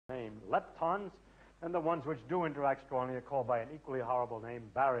name leptons, and the ones which do interact strongly are called by an equally horrible name,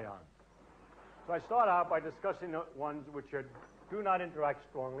 baryons. So I start out by discussing the ones which do not interact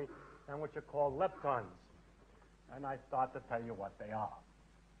strongly and which are called leptons. And I start to tell you what they are.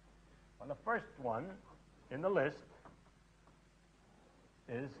 Well, the first one in the list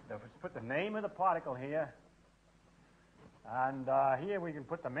is, let's put the name of the particle here, and here we can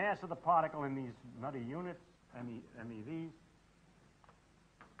put the mass of the particle in these nutty units, MeVs.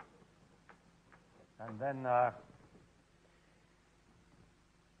 And then, well,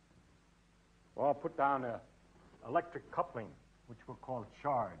 I'll put down an electric coupling, which we'll call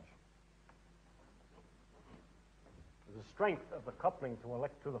charge. The strength of the coupling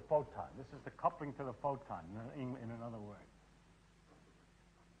to the photon. This is the coupling to the photon, in another word.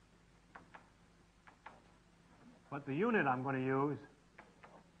 But the unit I'm going to use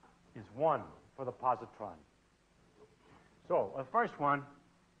is 1 for the positron. So the first one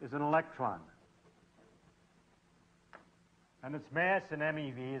is an electron. And its mass in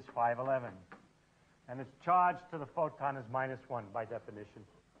MeV is 511. And its charge to the photon is -1 by definition.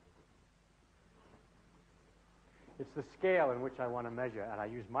 It's the scale in which I want to measure, and I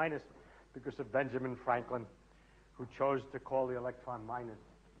use minus because of Benjamin Franklin, who chose to call the electron minus.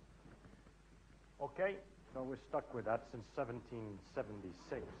 Okay, so we're stuck with that since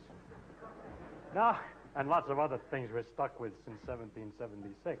 1776. Now, and lots of other things we're stuck with since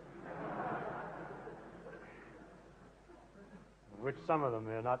 1776. Which some of them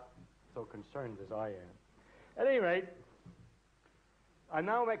they're not so concerned as I am. At any rate, I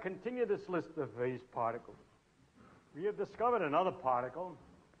now may continue this list of these particles. We have discovered another particle,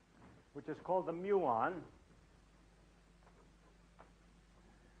 which is called the muon,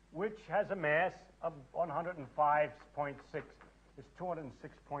 which has a mass of 105.6. It's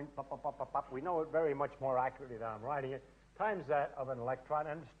 206 point, we know it very much more accurately than I'm writing it, times that of an electron,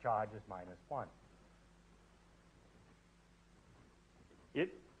 and its charge is -1.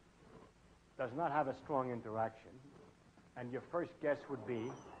 It does not have a strong interaction, and your first guess would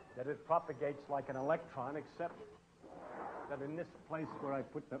be that it propagates like an electron, except that in this place where I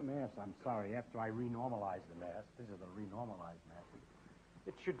put the mass, I'm sorry, after I renormalize the mass, this is a renormalized mass,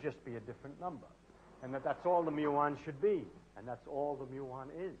 it should just be a different number. And that's all the muon should be, and that's all the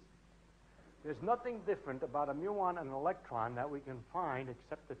muon is. There's nothing different about a muon and an electron that we can find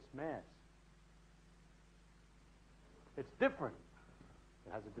except its mass. It's different.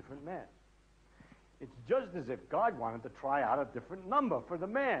 It has a different mass. It's just as if God wanted to try out a different number for the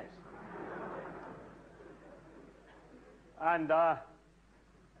mass. And,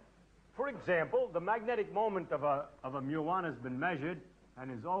 for example, the magnetic moment of a muon has been measured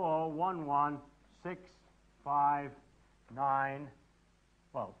and is 0.0116559.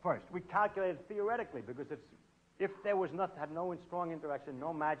 Well, first, we calculated theoretically because if there was had no strong interaction,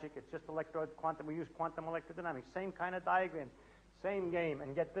 no magic, it's just quantum. We use quantum electrodynamics, same kind of diagram, same game,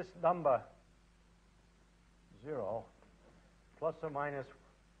 and get this number 0 plus or minus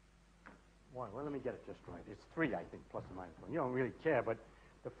 1. Well, let me get it just right. It's 3, I think, plus or minus 1. You don't really care, but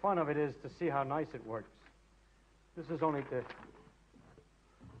the fun of it is to see how nice it works. This is only the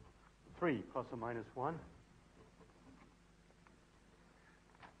 3 plus or minus 1.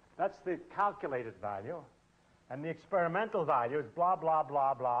 That's the calculated value. And the experimental value is blah, blah,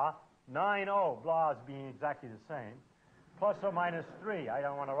 blah, blah. 90, blah is being exactly the same. Plus or minus 3. I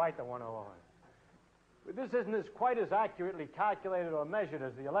don't want to write the 100. But this isn't quite as accurately calculated or measured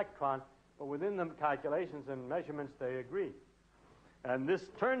as the electron, but within the calculations and measurements, they agree. And this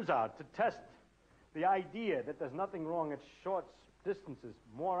turns out to test the idea that there's nothing wrong at short distances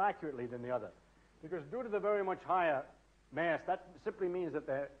more accurately than the other. Because due to the very much higher mass, that simply means that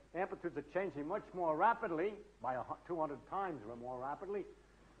the amplitudes are changing much more rapidly, by 200 times or more rapidly.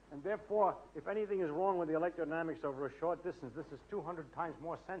 And therefore, if anything is wrong with the electrodynamics over a short distance, this is 200 times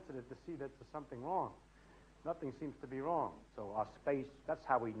more sensitive to see that there's something wrong. Nothing seems to be wrong. So our space, that's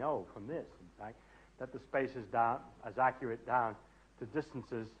how we know from this, in fact, that the space is as accurate down to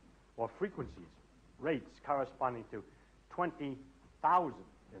distances or frequencies, rates corresponding to 20,000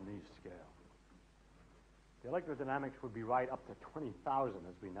 in these scales. The electrodynamics would be right up to 20,000,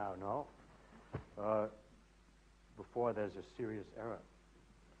 as we now know, before there's a serious error.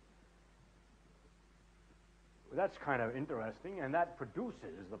 Well, that's kind of interesting, and that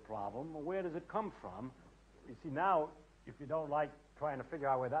produces the problem. Where does it come from? You see, now, if you don't like trying to figure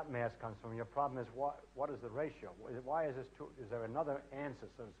out where that mass comes from, your problem is what is the ratio? Why is this true? Is there another answer,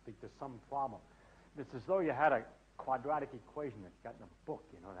 so to speak, to some problem? It's as though you had a quadratic equation that you got in a book,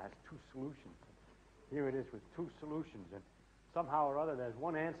 that has 2 solutions. Here it is with 2 solutions, and somehow or other there's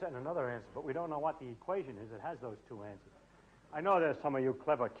one answer and another answer, but we don't know what the equation is that has those 2 answers. I know there's some of you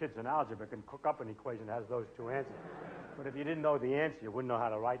clever kids in algebra can cook up an equation that has those two answers. But if you didn't know the answer, you wouldn't know how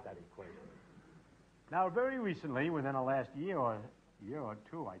to write that equation. Now, very recently, within the last year or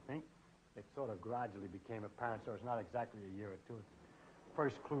two, I think, it sort of gradually became apparent, so it's not exactly a year or two.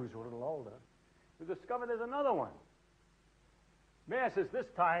 First clues were a little older. We discovered there's another one. Mass is this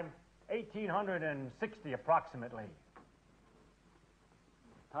time 1,860 approximately,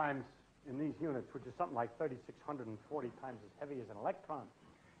 times in these units, which is something like 3,640 times as heavy as an electron.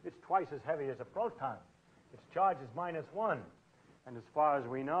 It's twice as heavy as a proton. Its charge is -1. And as far as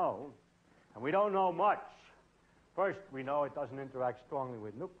we know, and we don't know much, first, we know it doesn't interact strongly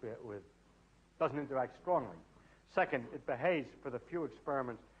with doesn't interact strongly. Second, it behaves for the few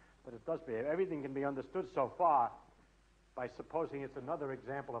experiments that it does behave. Everything can be understood so far by supposing it's another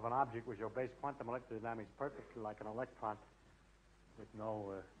example of an object which obeys quantum electrodynamics perfectly like an electron with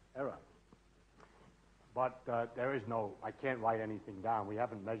no error. But there is no, I can't write anything down. We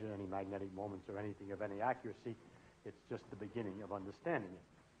haven't measured any magnetic moments or anything of any accuracy. It's just the beginning of understanding it.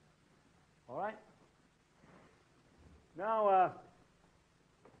 All right? Now,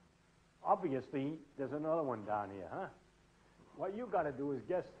 obviously, there's another one down here, huh? What you got to do is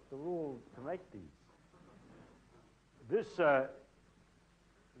guess the rule to make these. This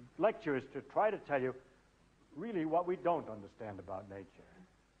lecture is to try to tell you really what we don't understand about nature.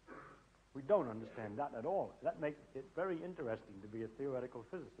 We don't understand that at all. That makes it very interesting to be a theoretical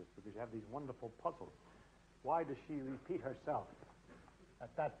physicist because you have these wonderful puzzles. Why does she repeat herself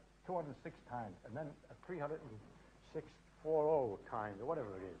at that 206 times and then at 306.40 times or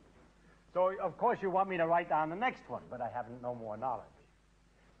whatever it is? So, of course, you want me to write down the next one, but I have no more knowledge.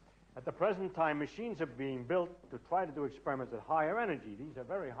 At the present time, machines are being built to try to do experiments at higher energy. These are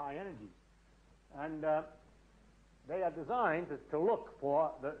very high energies. And they are designed to look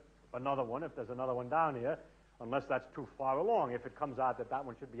for another one, if there's another one down here, unless that's too far along. If it comes out that that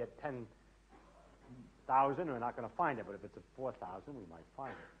one should be at 10,000, we're not going to find it. But if it's at 4,000, we might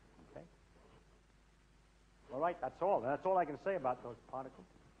find it. Okay? All right, that's all. That's all I can say about those particles.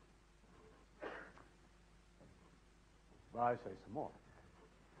 Well, I'll say some more.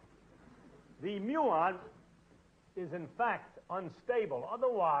 The muon is, in fact, unstable.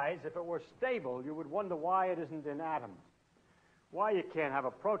 Otherwise, if it were stable, you would wonder why it isn't in atoms. Why you can't have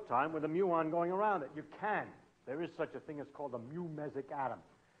a proton with a muon going around it. You can. There is such a thing as called a mu-mesic atom,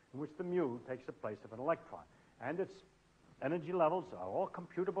 in which the mu takes the place of an electron. And its energy levels are all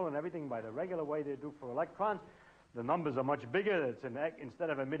computable and everything by the regular way they do for electrons. The numbers are much bigger. It's instead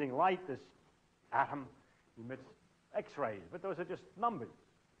of emitting light, this atom emits X-rays. But those are just numbers.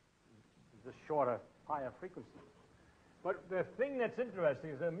 The shorter, higher frequencies. But the thing that's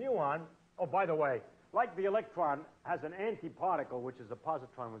interesting is the muon, oh, by the way, like the electron has an antiparticle, which is a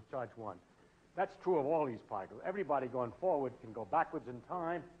positron with charge 1. That's true of all these particles. Everybody going forward can go backwards in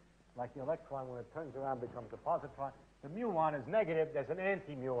time, like the electron, when it turns around, becomes a positron. The muon is negative. There's an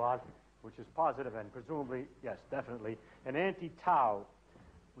anti-muon, which is positive, and presumably, yes, definitely, an anti-tau,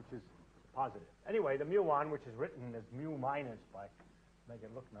 which is positive. Anyway, the muon, which is written as mu minus by make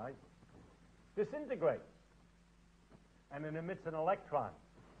it look nice, disintegrates, and it emits an electron.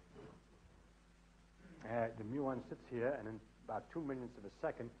 The muon sits here, and in about 2 millionths of a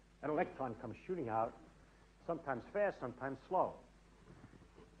second, an electron comes shooting out, sometimes fast, sometimes slow.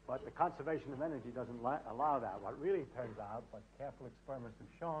 But the conservation of energy doesn't allow that. What really turns out, what careful experiments have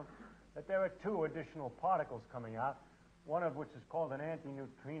shown, that there are 2 additional particles coming out, one of which is called an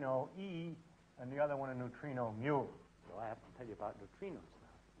antineutrino E, and the other one a neutrino mu. So I have to tell you about neutrinos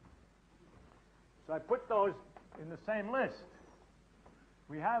now. So I put those in the same list.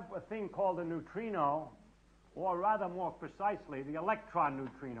 We have a thing called a neutrino, or rather more precisely, the electron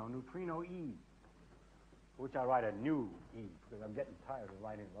neutrino, neutrino E, which I write a nu E, because I'm getting tired of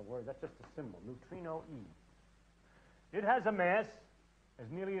writing the word. That's just a symbol, neutrino E. It has a mass, as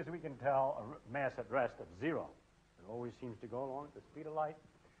nearly as we can tell, a mass at rest of 0. It always seems to go along at the speed of light.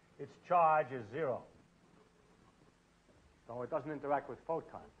 Its charge is 0. So it doesn't interact with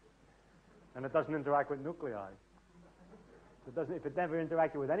photons. And it doesn't interact with nuclei. If it never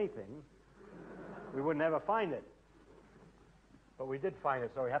interacted with anything, we would never find it. But we did find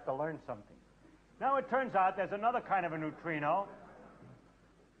it, so we have to learn something. Now it turns out there's another kind of a neutrino.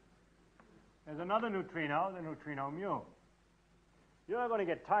 There's another neutrino, the neutrino mu. You're not going to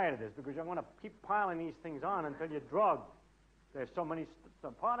get tired of this because you're going to keep piling these things on until you're drugged. There's so many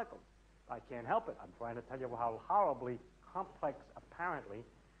particles. I can't help it. I'm trying to tell you how horribly complex, apparently,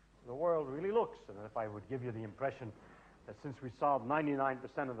 the world really looks. And if I would give you the impression that since we solved 99%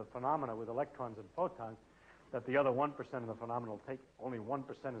 of the phenomena with electrons and photons, that the other 1% of the phenomena will take only 1%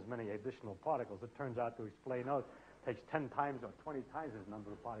 as many additional particles, it turns out to explain those. takes 10 times or 20 times this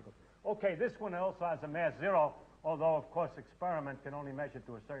number of particles. Okay, this one also has a mass 0, although, of course, experiment can only measure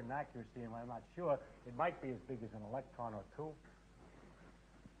to a certain accuracy, and I'm not sure. It might be as big as an electron or two.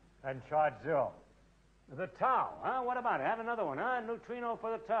 And charge 0. The tau, huh? What about it? Have another one, huh? Neutrino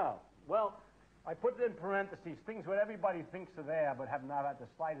for the tau. Well, I put it in parentheses, things that everybody thinks are there, but have not had the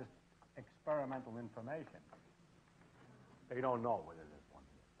slightest experimental information. They don't know whether there's one.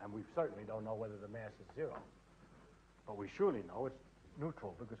 And we certainly don't know whether the mass is 0. But we surely know it's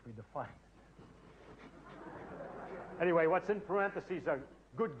neutral because we defined it. Anyway, what's in parentheses are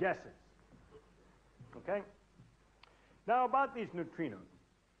good guesses. Okay? Now, about these neutrinos.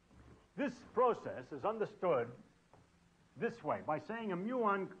 This process is understood this way, by saying a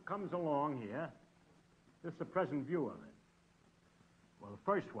muon comes along here. This is the present view of it. Well, the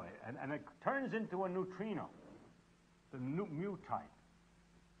first way. And it turns into a neutrino, the mu type.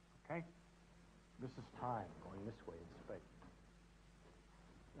 Okay? This is time going this way in space.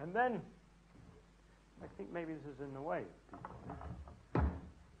 And then, I think maybe this is in the way of people.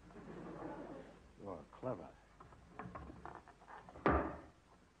 You're clever.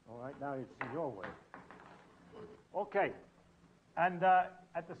 All right, now it's your way. Okay. And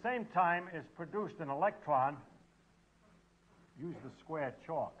at the same time is produced an electron. Use the square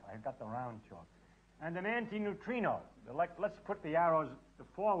chalk. I've got the round chalk. And an antineutrino. Let's put the arrows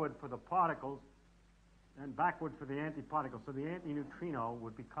forward for the particles and backward for the antiparticles. So the antineutrino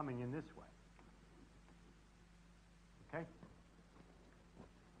would be coming in this way. Okay?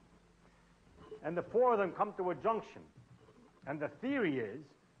 And the four of them come to a junction. And the theory is,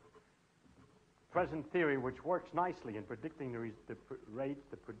 present theory, which works nicely in predicting the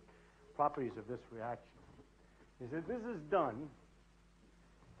properties of this reaction, is that this is done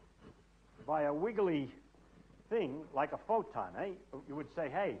by a wiggly thing like a photon. Eh? You would say,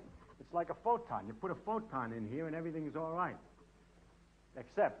 hey, it's like a photon. You put a photon in here and everything's all right.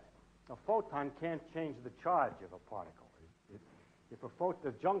 Except a photon can't change the charge of a particle. If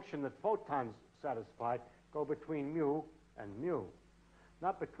the junction that photons satisfy go between mu and mu,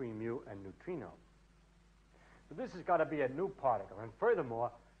 not between mu and neutrino. So this has got to be a new particle. And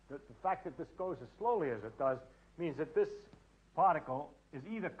furthermore, the fact that this goes as slowly as it does means that this particle is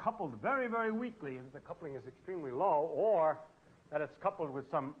either coupled very, very weakly, if the coupling is extremely low, or that it's coupled with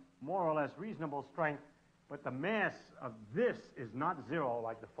some more or less reasonable strength, but the mass of this is not 0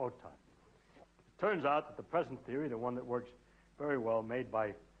 like the photon. It turns out that the present theory, the one that works very well, made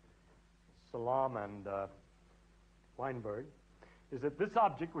by Salam and Weinberg, is that this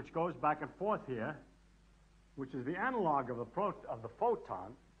object, which goes back and forth here, which is the analog of the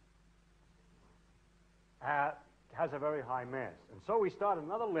photon, has a very high mass. And so we start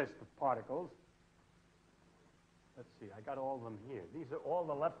another list of particles. Let's see, I got all of them here. These are all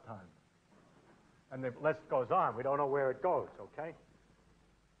the leptons. And the list goes on. We don't know where it goes, okay?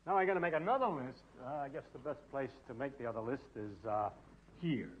 Now I'm going to make another list. I guess the best place to make the other list is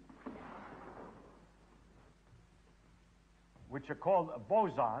here, which are called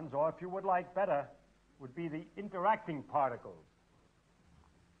bosons, or if you would like better, would be the interacting particles.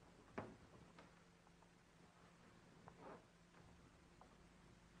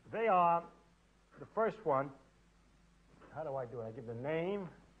 They are, the first one, how do I do it? I give the name,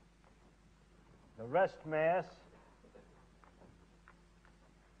 the rest mass,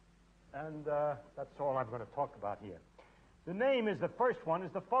 and that's all I'm going to talk about here. The name is, the first one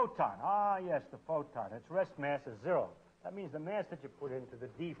is the photon. Ah, yes, the photon. Its rest mass is 0. That means the mass that you put into the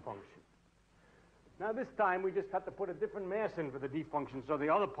D function. Now this time we just have to put a different mass in for the D function, so the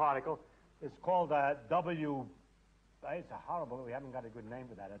other particle is called a W. It's a horrible, we haven't got a good name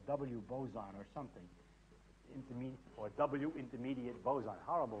for that, a W boson or something. Or W intermediate boson.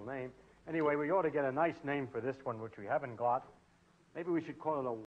 Horrible name. Anyway, we ought to get a nice name for this one, which we haven't got. Maybe we should call it a